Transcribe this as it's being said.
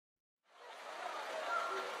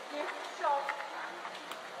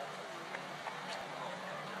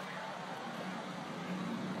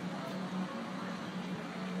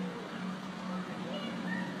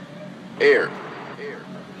Air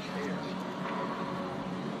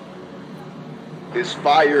is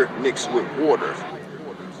fire mixed with water.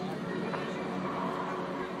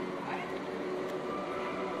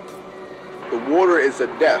 The water is a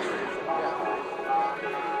death.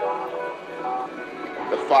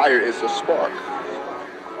 The fire is a spark.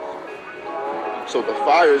 So the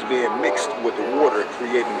fire is being mixed with the water,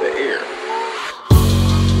 creating the air.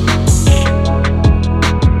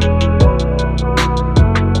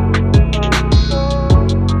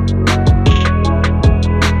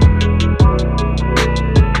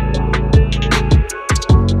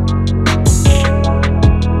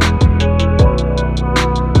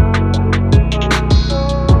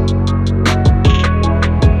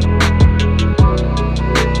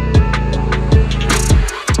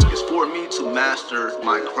 Master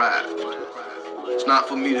my craft. It's not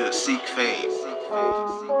for me to seek fame.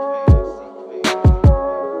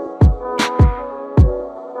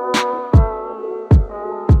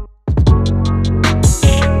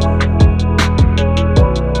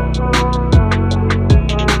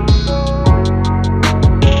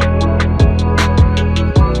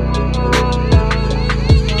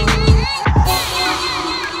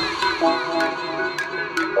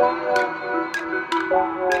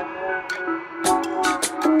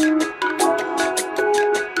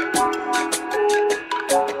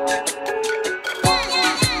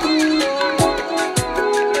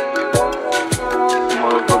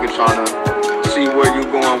 Trying to see where you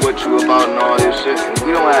going, what you about, and all this shit. And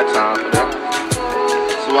we don't have time for that.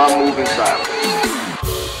 So I move in silence.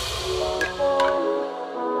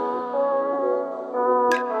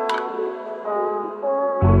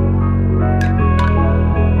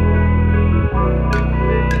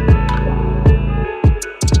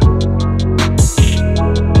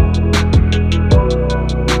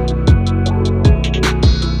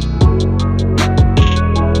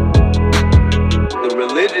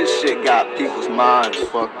 Religious shit got people's minds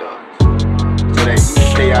fucked up, so that you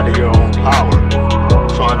stay out of your own power,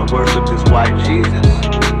 trying to worship this white Jesus,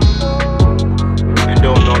 and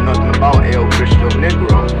don't know nothing about El Cristo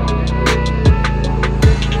Negro.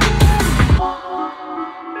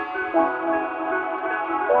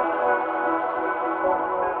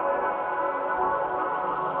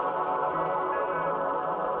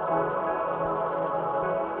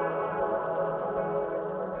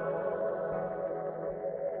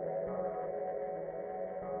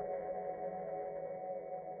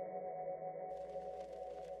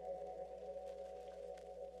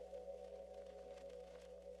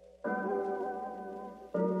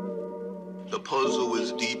 The puzzle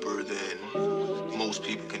is deeper than most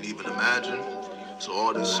people can even imagine. So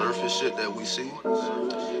all this surface shit that we see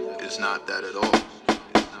is not that at all.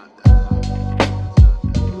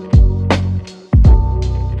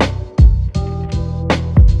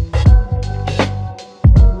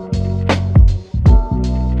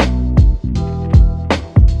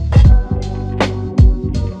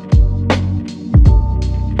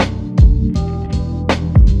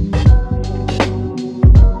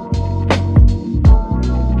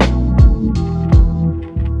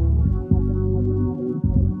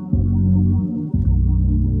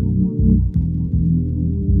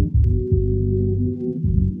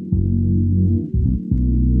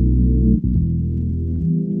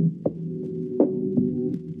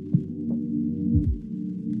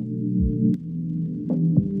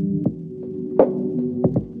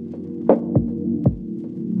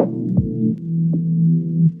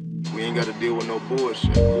 We ain't gotta deal with no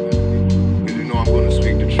bullshit, cause you know I'm gonna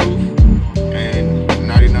speak the truth, and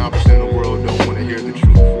 99% of the world don't wanna hear the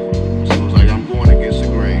truth. So it's like I'm going against the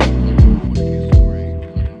grain.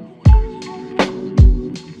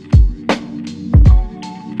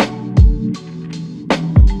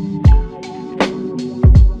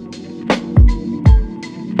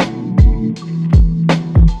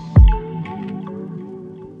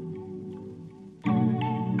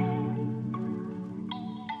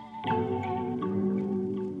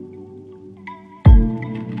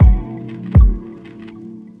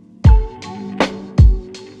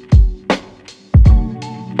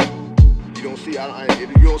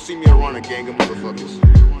 You don't see me around a gang of motherfuckers.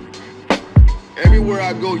 Everywhere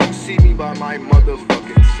I go, you see me by my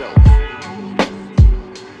motherfucking self.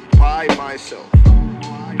 By myself.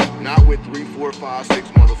 Not with 3, 4, 5, 6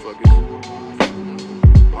 motherfuckers.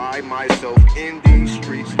 By myself in these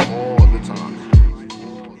streets all the time.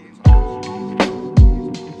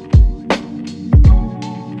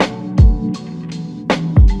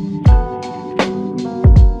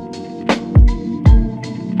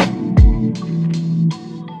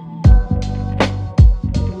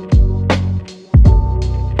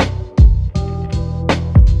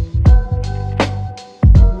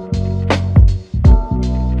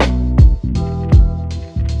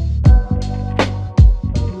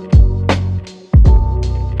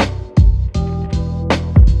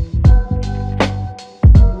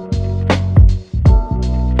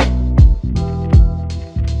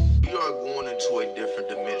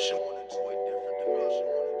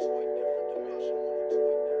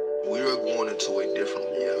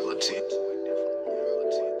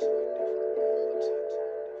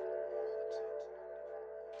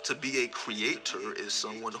 To be a creator is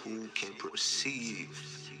someone who can perceive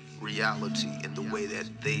reality in the way that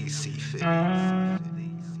they see fit.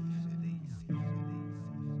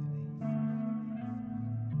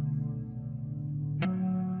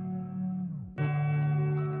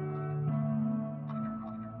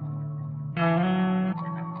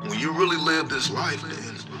 When you really live this life,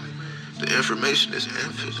 man, the information is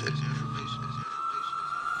infinite.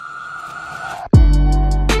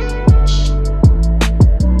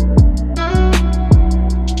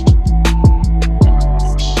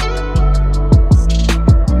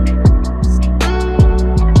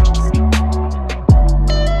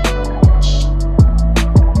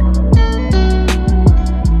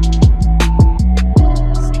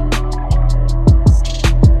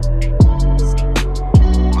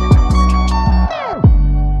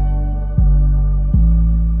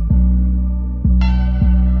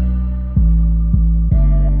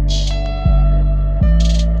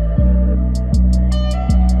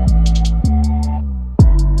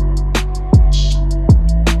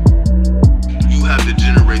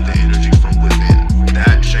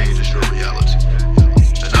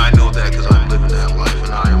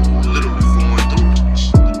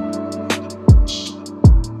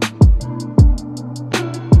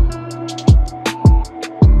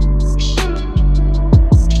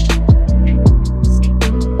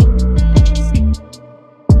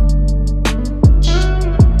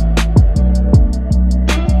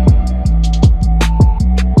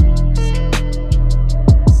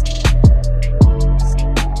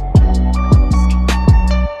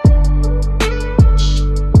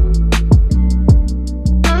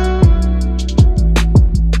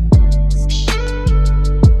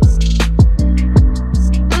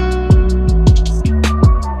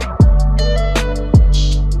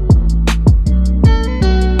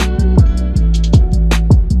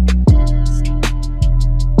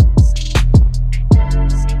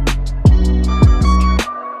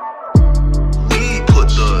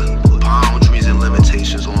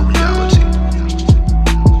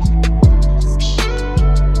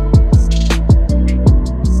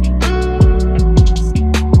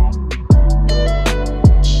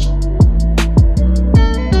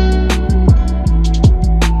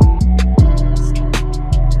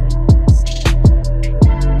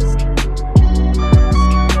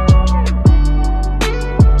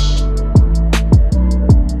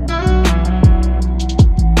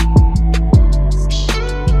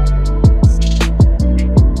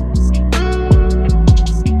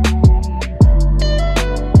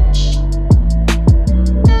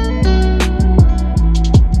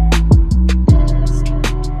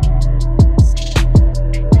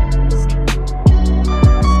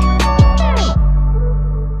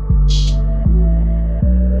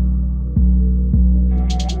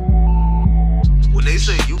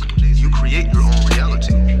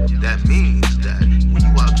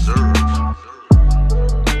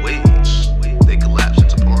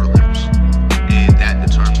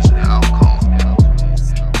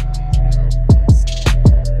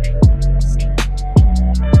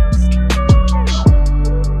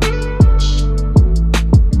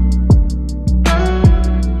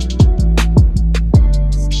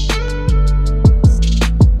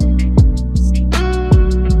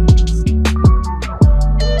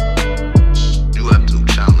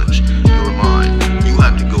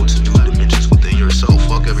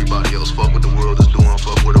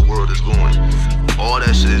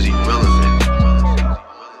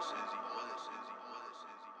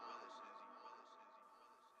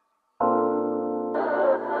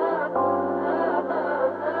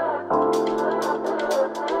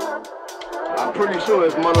 I'm pretty sure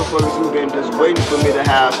it's motherfuckers who been just waiting for me to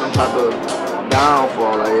have some type of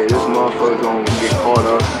downfall. Like, yeah, this motherfucker's gonna get caught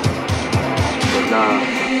up. But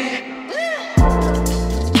nah.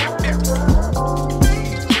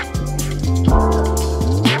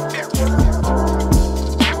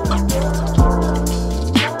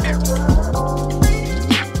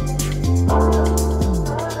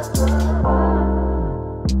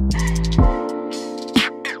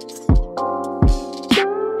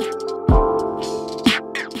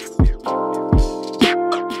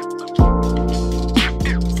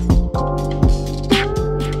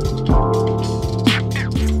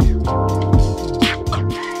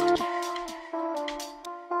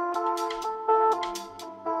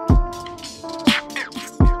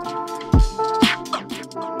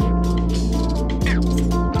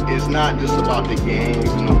 It's not just about the games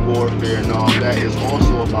and the warfare and all that. It's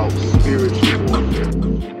also about spiritual warfare.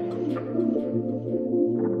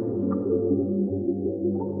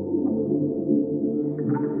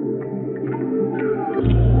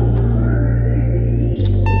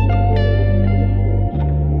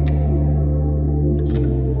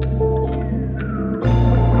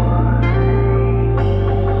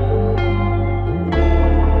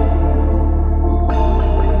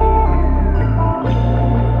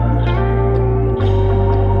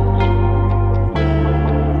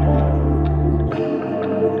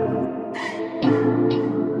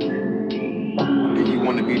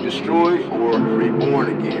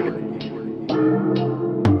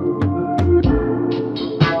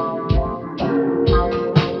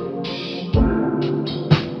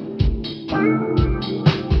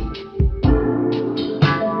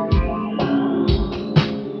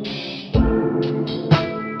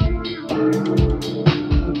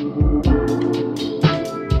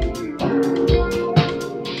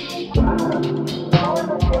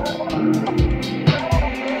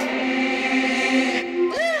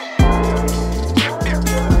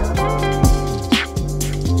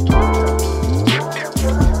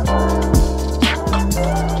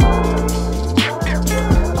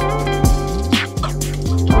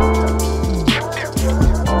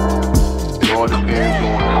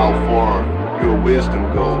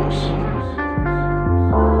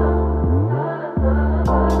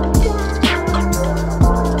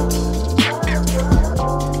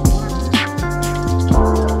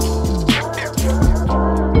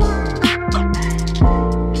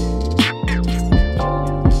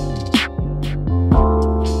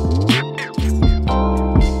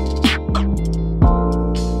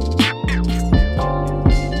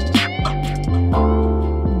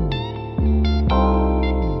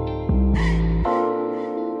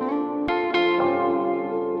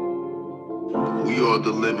 brought the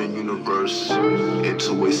living universe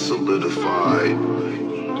into a solidified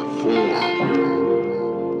form.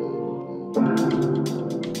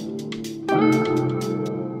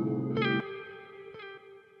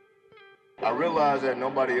 I realize that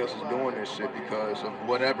nobody else is doing this shit because of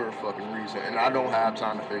whatever fucking reason, and I don't have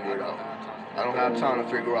time to figure it out. I don't have time to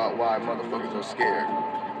figure out why motherfuckers are scared.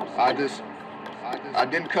 I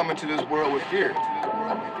didn't come into this world with fear.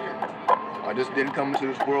 I just didn't come into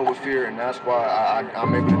this world with fear, and that's why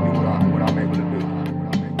I'm able to do what I'm able to do.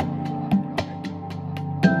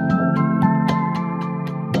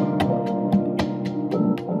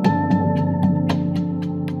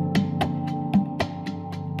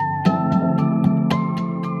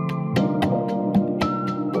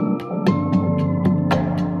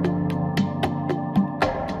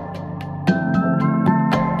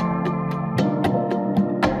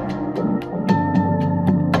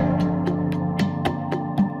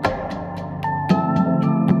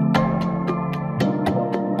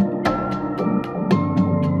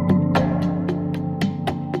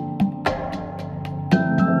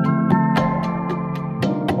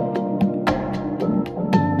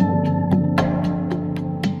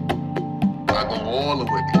 I go all the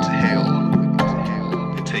way to hell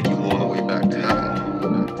and take you all the way back to heaven.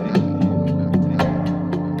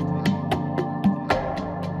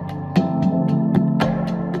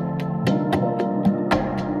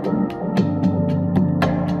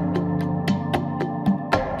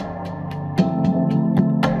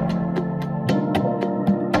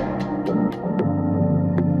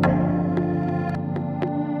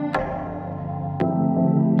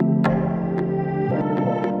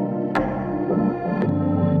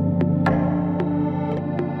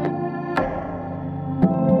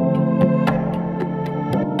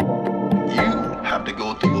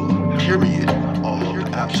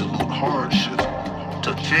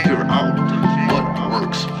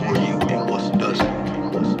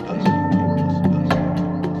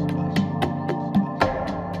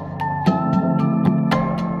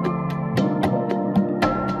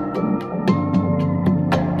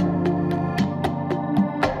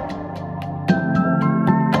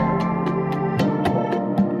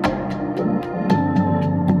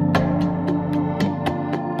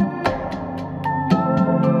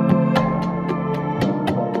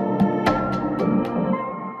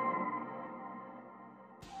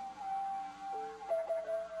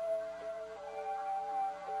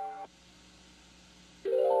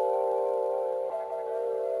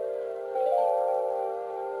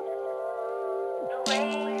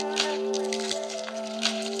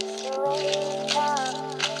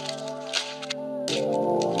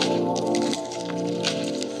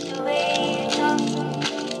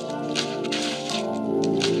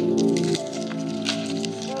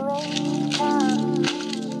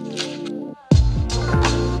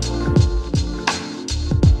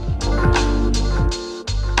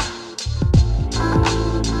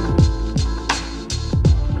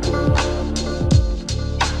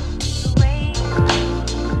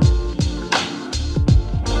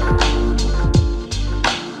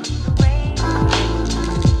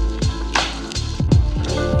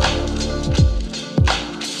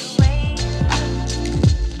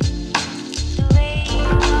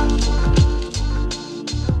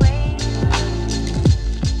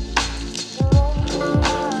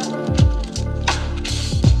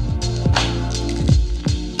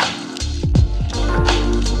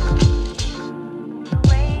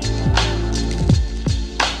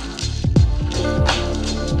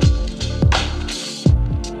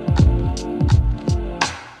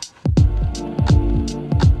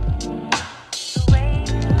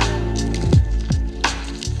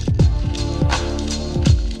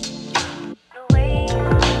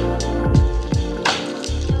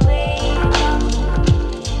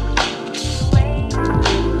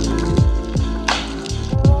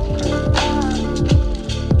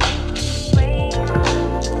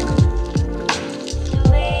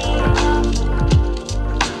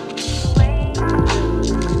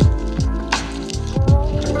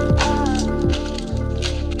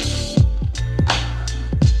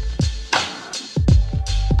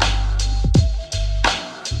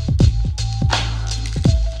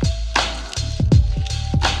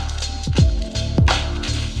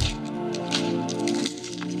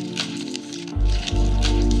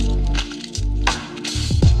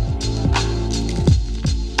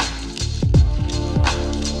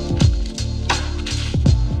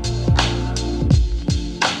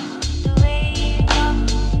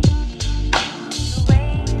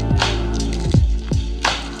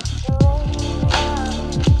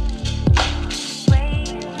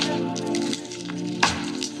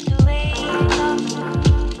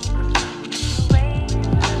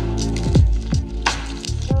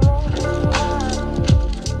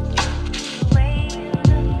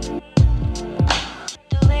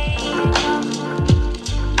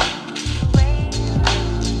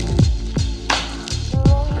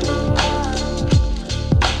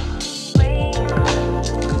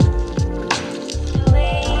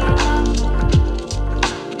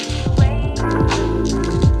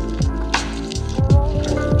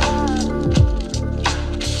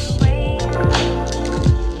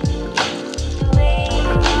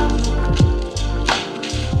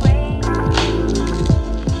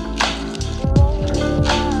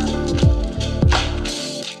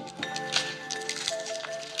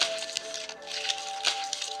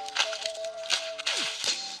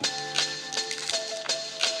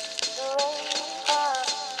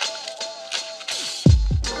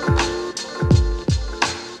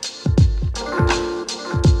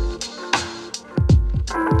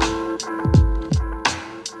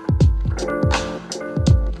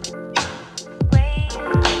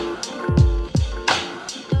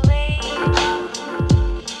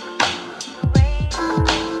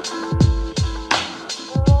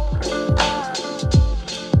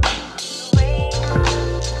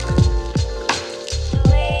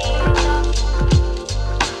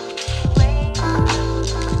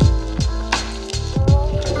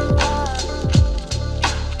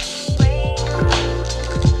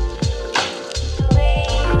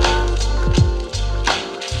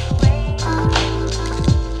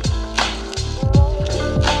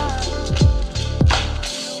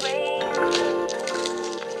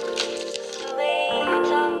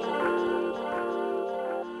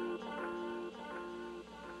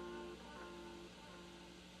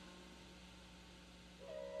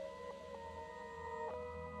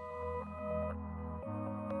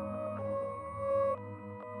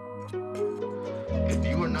 If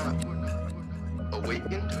you are not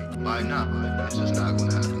awakened by now, it's just not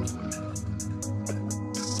gonna happen for you.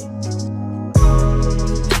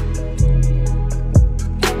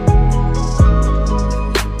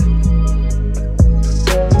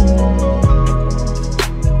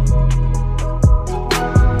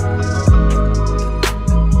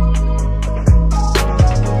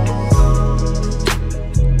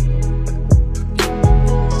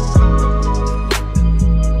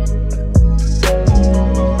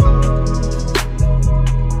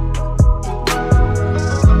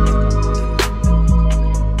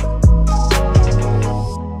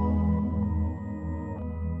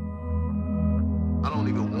 I don't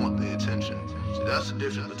even want the attention. See, that's the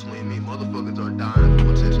difference between me. Motherfuckers are dying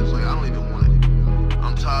for attention. It's like, I don't even want it.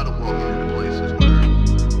 I'm tired of walking into places where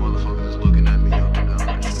motherfuckers is looking at me up and down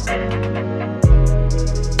and shit.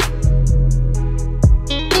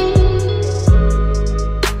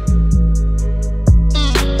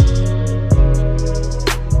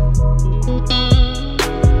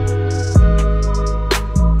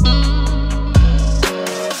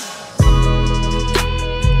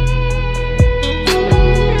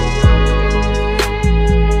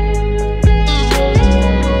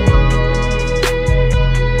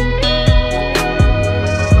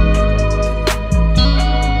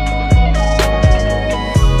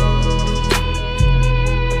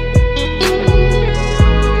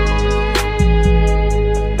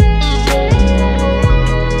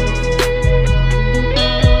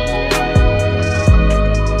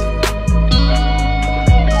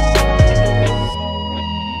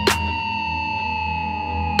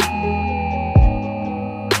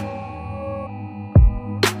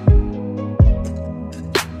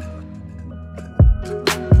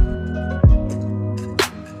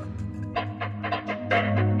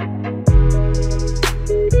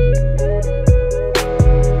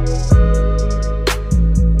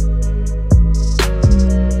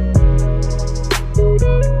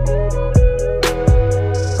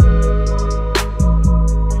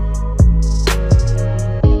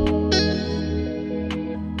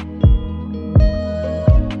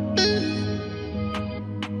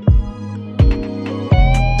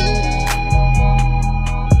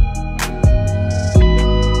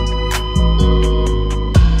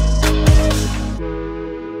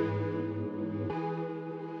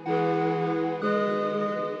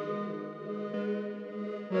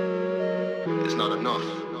 It's not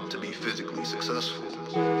enough to be physically successful.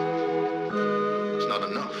 It's not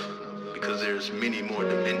enough because there's many more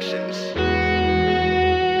dimensions